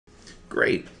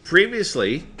Great.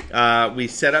 Previously, we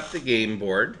set up the game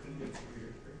board.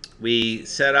 We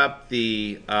set up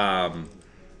the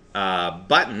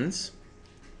buttons.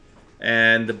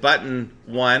 And the button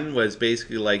 1 was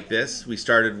basically like this. We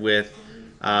started with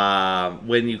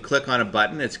when you click on a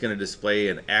button, it's going to display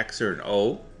an X or an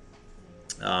O.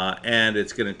 And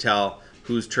it's going to tell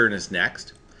whose turn is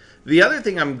next. The other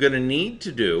thing I'm going to need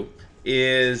to do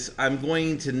is I'm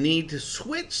going to need to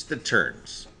switch the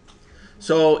turns.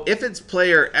 So if it's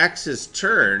player X's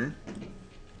turn,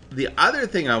 the other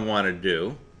thing I want to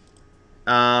do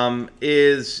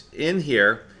is in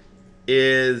here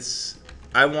is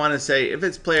I want to say if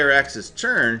it's player X's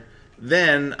turn,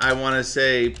 then I want to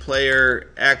say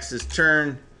player X's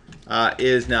turn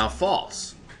is now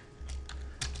false.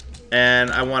 And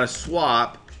I want to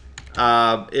swap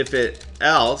if it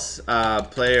else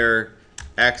player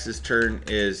X's turn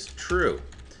is true.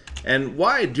 And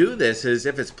why I do this is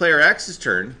if it's player X's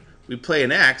turn, we play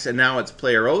an X, and now it's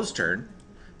player O's turn.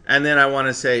 And then I want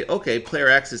to say, okay, player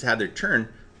X has had their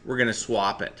turn. We're going to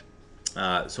swap it.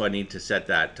 So I need to set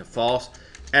that to false.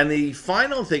 And the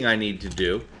final thing I need to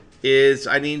do is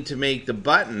I need to make the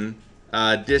button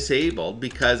disabled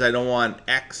because I don't want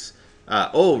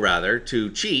O rather,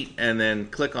 to cheat and then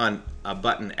click on a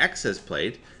button X has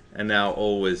played. And now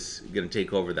O is going to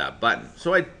take over that button.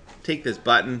 So I take this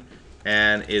button,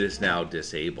 and it is now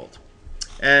disabled.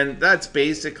 And that's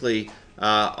basically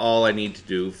all I need to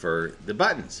do for the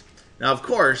buttons. Now, of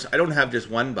course, I don't have just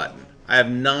one button. I have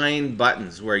 9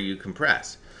 buttons where you can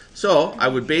press. So I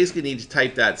would basically need to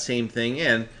type that same thing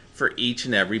in for each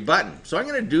and every button. So I'm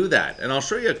going to do that, and I'll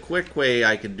show you a quick way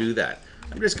I can do that.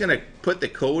 I'm just going to put the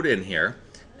code in here,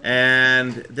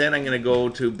 and then I'm going to go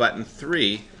to button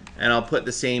 3, and I'll put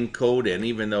the same code in,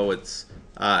 even though it's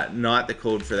not the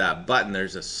code for that button.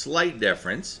 There's a slight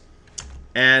difference.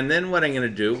 And then what I'm going to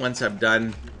do, once I've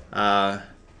done,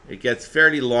 it gets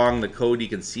fairly long, the code. You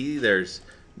can see there's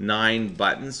 9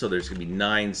 buttons, so there's going to be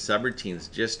 9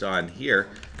 subroutines just on here.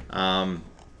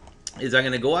 Is I'm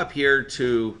going to go up here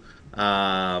to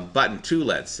button 2,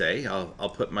 let's say.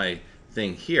 I'll put my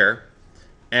thing here.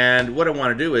 And what I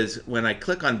want to do is when I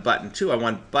click on button 2, I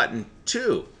want button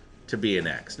 2 to be an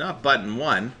X, not button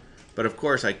 1. But of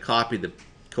course, I copied the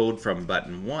code from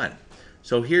button 1.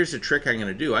 So here's the trick I'm going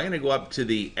to do. I'm going to go up to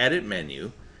the edit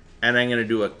menu, and I'm going to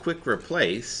do a quick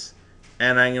replace,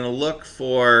 and I'm going to look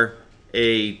for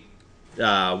a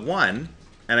 1, and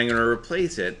I'm going to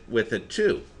replace it with a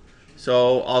 2.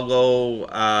 So I'll go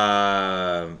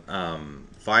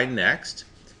find next,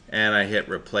 and I hit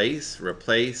replace,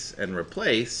 replace, and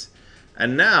replace.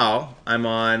 And now I'm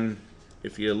on,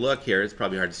 if you look here, it's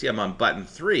probably hard to see, I'm on button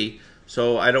 3.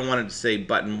 So I don't want it to say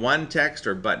button 1 text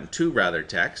or button 2 rather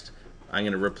text. I'm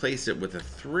going to replace it with a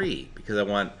 3 because I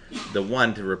want the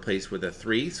 1 to replace with a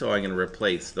 3. So I'm going to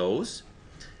replace those.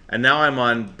 And now I'm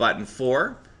on button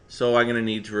 4. So I'm going to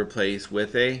need to replace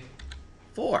with a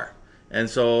 4. And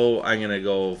so I'm going to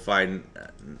go find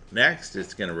next.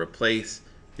 It's going to replace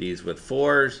these with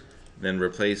 4s, then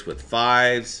replace with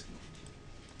 5s,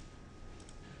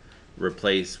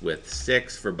 replace with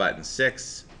 6 for button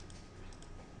 6.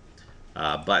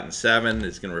 Button 7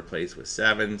 is going to replace with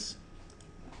 7s.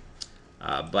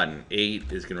 Button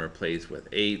 8 is going to replace with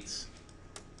 8s.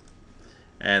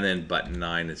 And then button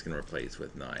 9 is going to replace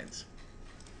with 9s.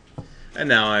 And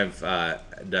now I've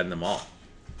done them all.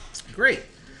 Great.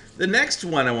 The next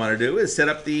one I want to do is set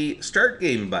up the start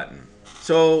game button.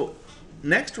 So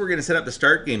next we're going to set up the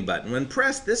start game button. When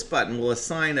pressed, this button will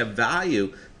assign a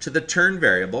value to the turn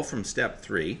variable from step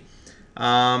 3.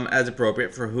 As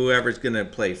appropriate for whoever's going to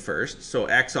play first. So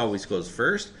X always goes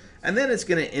first. And then it's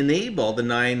going to enable the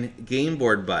 9 game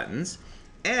board buttons.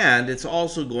 And it's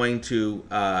also going to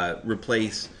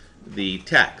replace the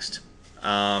text.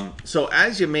 So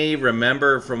as you may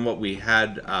remember from what we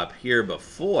had up here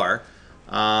before,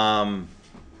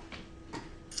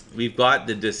 we've got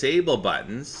the disable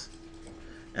buttons.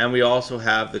 And we also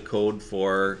have the code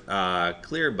for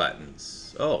clear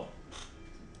buttons. Oh.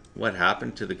 What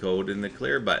happened to the code in the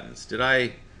clear buttons? Did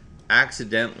I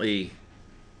accidentally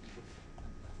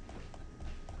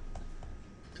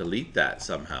delete that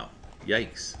somehow?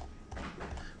 Yikes.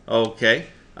 Okay.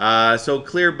 So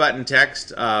clear button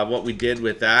text, what we did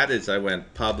with that is I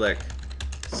went public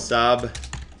sub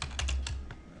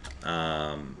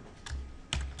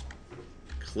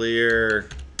clear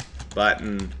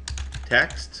button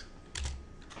text.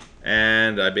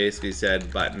 And I basically said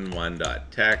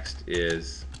button1.text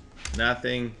is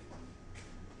nothing.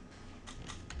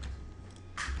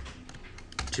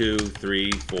 2,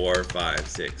 3, 4, 5,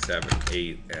 6, 7,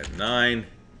 8, and 9.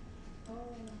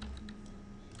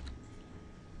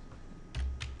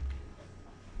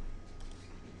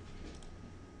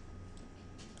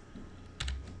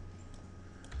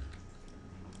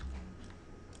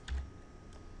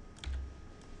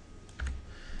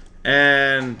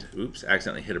 And oops,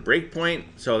 accidentally hit a breakpoint.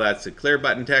 So that's a clear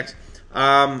button text.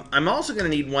 I'm also going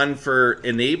to need one for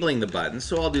enabling the button,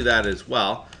 so I'll do that as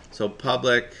well. So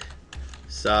public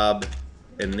sub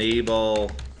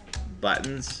enable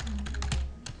buttons.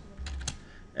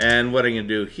 And what I'm going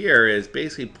to do here is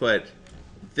basically put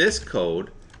this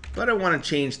code, but I want to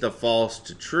change the false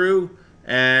to true.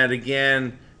 And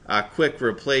again, a quick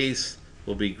replace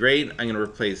will be great. I'm going to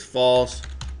replace false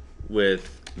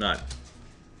with not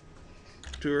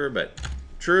true, but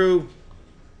true.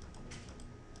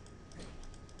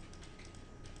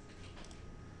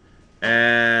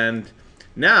 And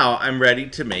now I'm ready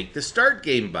to make the start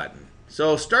game button.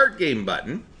 So start game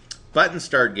button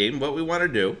start game, what we want to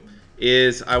do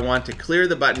is I want to clear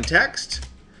the button text.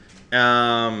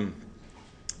 I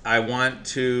want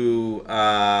to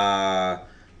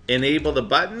enable the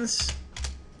buttons.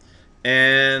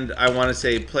 And I want to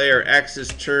say player X's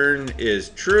turn is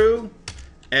true.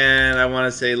 And I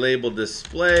want to say label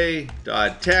display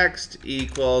dot text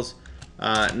equals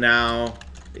now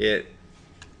it's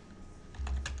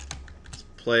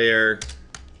player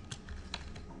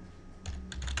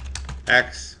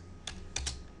X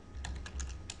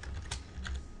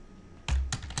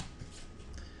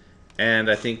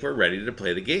and I think we're ready to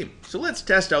play the game. So let's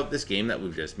test out this game that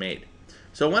we've just made.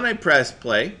 So when I press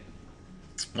play,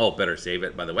 oh, better save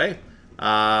it by the way.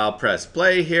 I'll press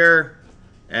play here,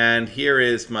 and here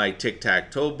is my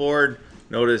tic-tac-toe board.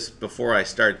 Notice before I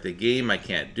start the game I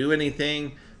can't do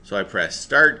anything, so I press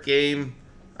start game.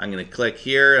 I'm going to click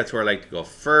here, that's where I like to go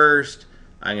first.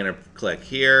 I'm going to click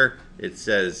here, it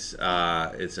says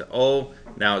it's an O.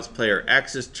 Now it's player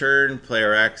X's turn.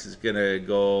 Player X is going to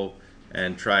go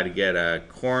and try to get a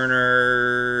corner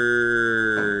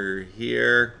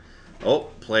here. Oh,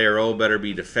 player O better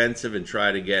be defensive and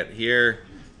try to get here.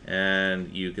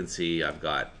 And you can see I've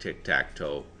got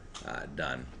tic-tac-toe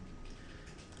done.